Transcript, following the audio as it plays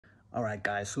All right,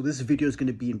 guys, so this video is going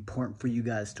to be important for you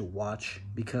guys to watch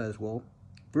because, well,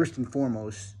 first and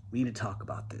foremost, we need to talk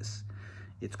about this.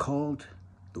 It's called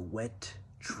the wet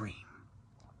dream.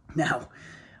 Now,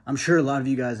 I'm sure a lot of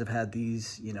you guys have had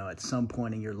these, at some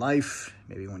point in your life,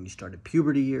 maybe when you started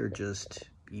puberty or just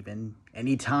even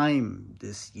any time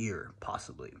this year,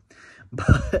 possibly.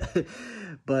 But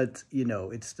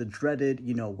it's the dreaded,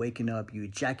 waking up, you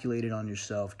ejaculated on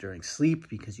yourself during sleep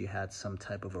because you had some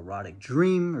type of erotic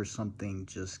dream or something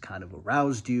just kind of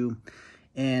aroused you.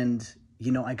 And,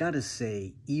 I gotta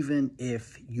say, even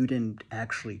if you didn't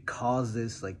actually cause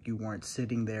this, like you weren't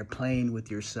sitting there playing with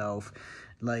yourself,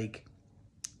 like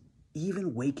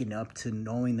even waking up to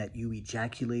knowing that you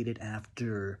ejaculated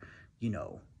after,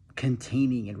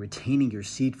 containing and retaining your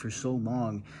seed for so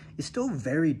long is still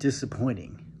very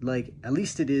disappointing. Like, at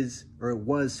least it is, or it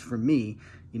was for me,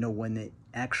 when it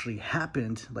actually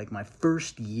happened, like my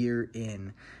first year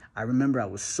in, I remember I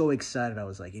was so excited. I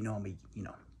was like, I'm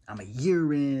a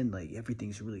year in, like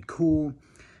everything's really cool.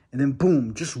 And then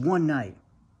boom, just one night,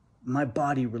 my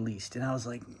body released and I was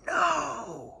like,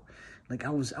 no. Like I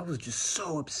was just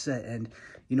so upset. And,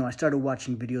 I started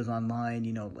watching videos online,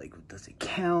 like, does it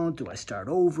count? Do I start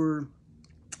over?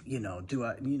 Do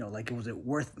I, like, was it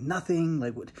worth nothing?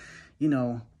 Like what,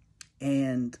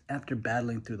 and after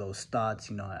battling through those thoughts,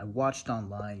 I watched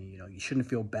online, you shouldn't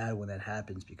feel bad when that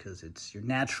happens because it's your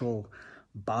natural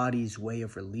body's way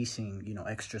of releasing,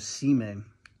 extra semen.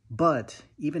 But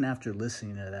even after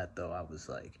listening to that, though, I was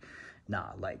like,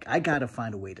 nah, like, I gotta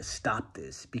find a way to stop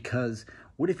this because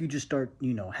what if you just start,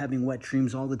 having wet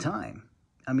dreams all the time?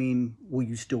 I mean, will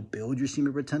you still build your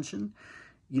semen retention,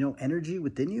 energy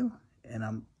within you?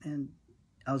 And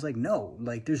I was like, no,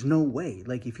 like, there's no way.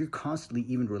 Like, if you're constantly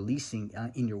even releasing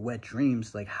in your wet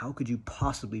dreams, like, how could you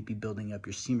possibly be building up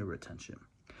your semen retention?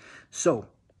 So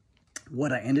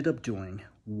what I ended up doing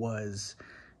was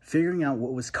figuring out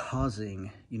what was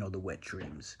causing, the wet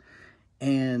dreams.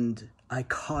 And I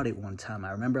caught it one time.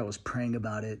 I remember I was praying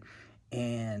about it,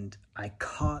 and I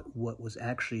caught what was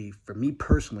actually, for me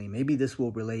personally, maybe this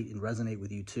will relate and resonate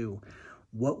with you too,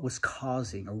 what was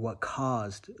causing or what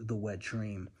caused the wet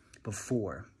dream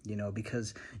before,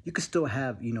 because you could still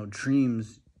have,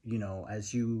 dreams,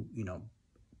 as you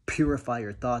purify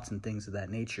your thoughts and things of that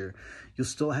nature. You'll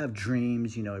still have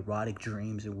dreams, erotic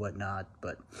dreams and whatnot.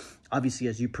 But obviously,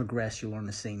 as you progress, you'll learn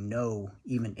to say no,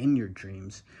 even in your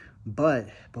dreams. But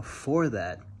before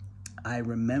that, I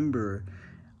remember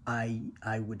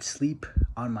I would sleep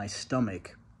on my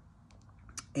stomach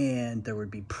and there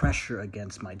would be pressure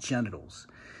against my genitals.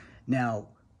 Now,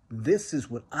 this is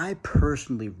what I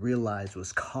personally realized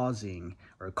was causing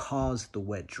or caused the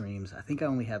wet dreams. I think I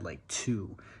only had like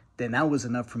 2. Then that was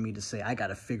enough for me to say, I got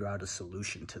to figure out a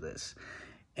solution to this.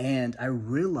 And I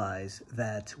realized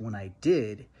that when I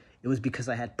did, it was because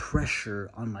I had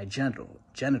pressure on my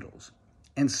genitals.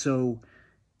 And so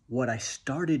what I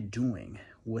started doing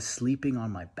was sleeping on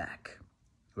my back,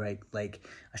 right? Like,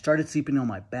 I started sleeping on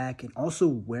my back and also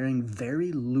wearing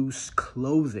very loose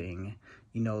clothing,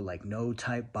 like no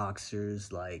tight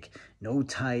boxers, like no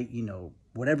tight,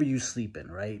 whatever you sleep in,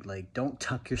 right? Like, don't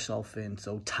tuck yourself in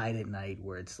so tight at night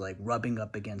where it's like rubbing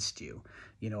up against you,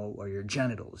 or your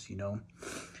genitals,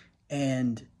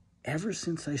 And ever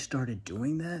since I started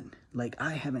doing that, like,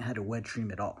 I haven't had a wet dream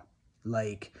at all.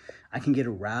 Like, I can get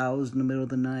aroused in the middle of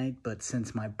the night, but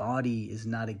since my body is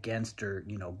not against or,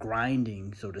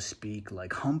 grinding, so to speak,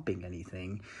 like humping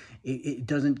anything, it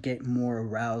doesn't get more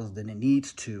aroused than it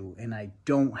needs to, and I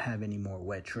don't have any more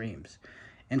wet dreams.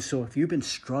 And so if you've been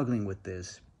struggling with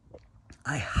this,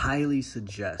 I highly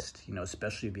suggest,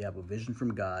 especially if you have a vision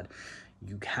from God,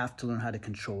 you have to learn how to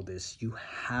control this. You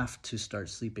have to start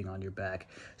sleeping on your back.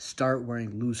 Start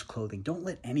wearing loose clothing. Don't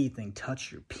let anything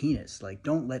touch your penis. Like,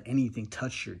 don't let anything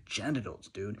touch your genitals,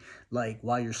 dude. Like,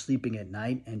 while you're sleeping at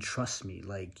night, and trust me,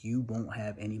 like, you won't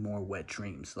have any more wet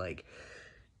dreams. Like,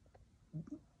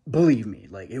 believe me,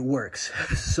 like, it works.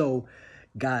 So,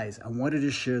 guys, I wanted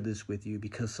to share this with you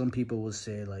because some people will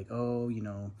say, like, oh,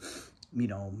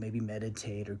 maybe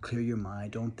meditate or clear your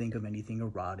mind. Don't think of anything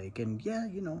erotic. And yeah,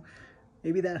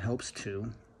 maybe that helps too.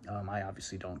 I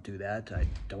obviously don't do that. I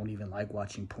don't even like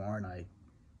watching porn.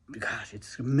 Gosh,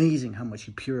 it's amazing how much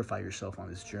you purify yourself on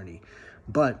this journey.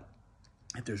 But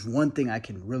if there's one thing I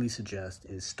can really suggest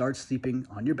is start sleeping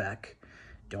on your back.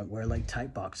 Don't wear like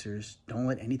tight boxers. Don't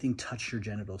let anything touch your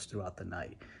genitals throughout the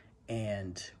night.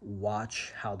 And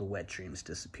watch how the wet dreams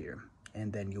disappear.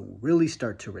 And then you'll really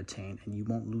start to retain and you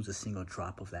won't lose a single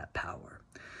drop of that power.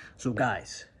 So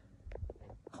guys,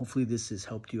 hopefully this has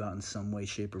helped you out in some way,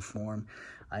 shape, or form.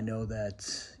 I know that,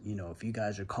 if you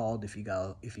guys are called, if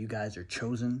you guys are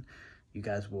chosen you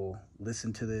guys will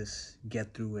listen to this,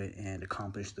 get through it, and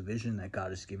accomplish the vision that God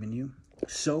has given you.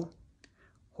 So,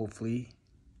 hopefully,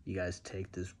 you guys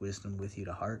take this wisdom with you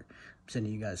to heart. I'm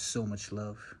sending you guys so much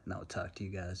love, and I'll talk to you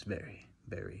guys very,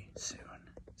 very soon.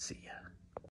 See ya.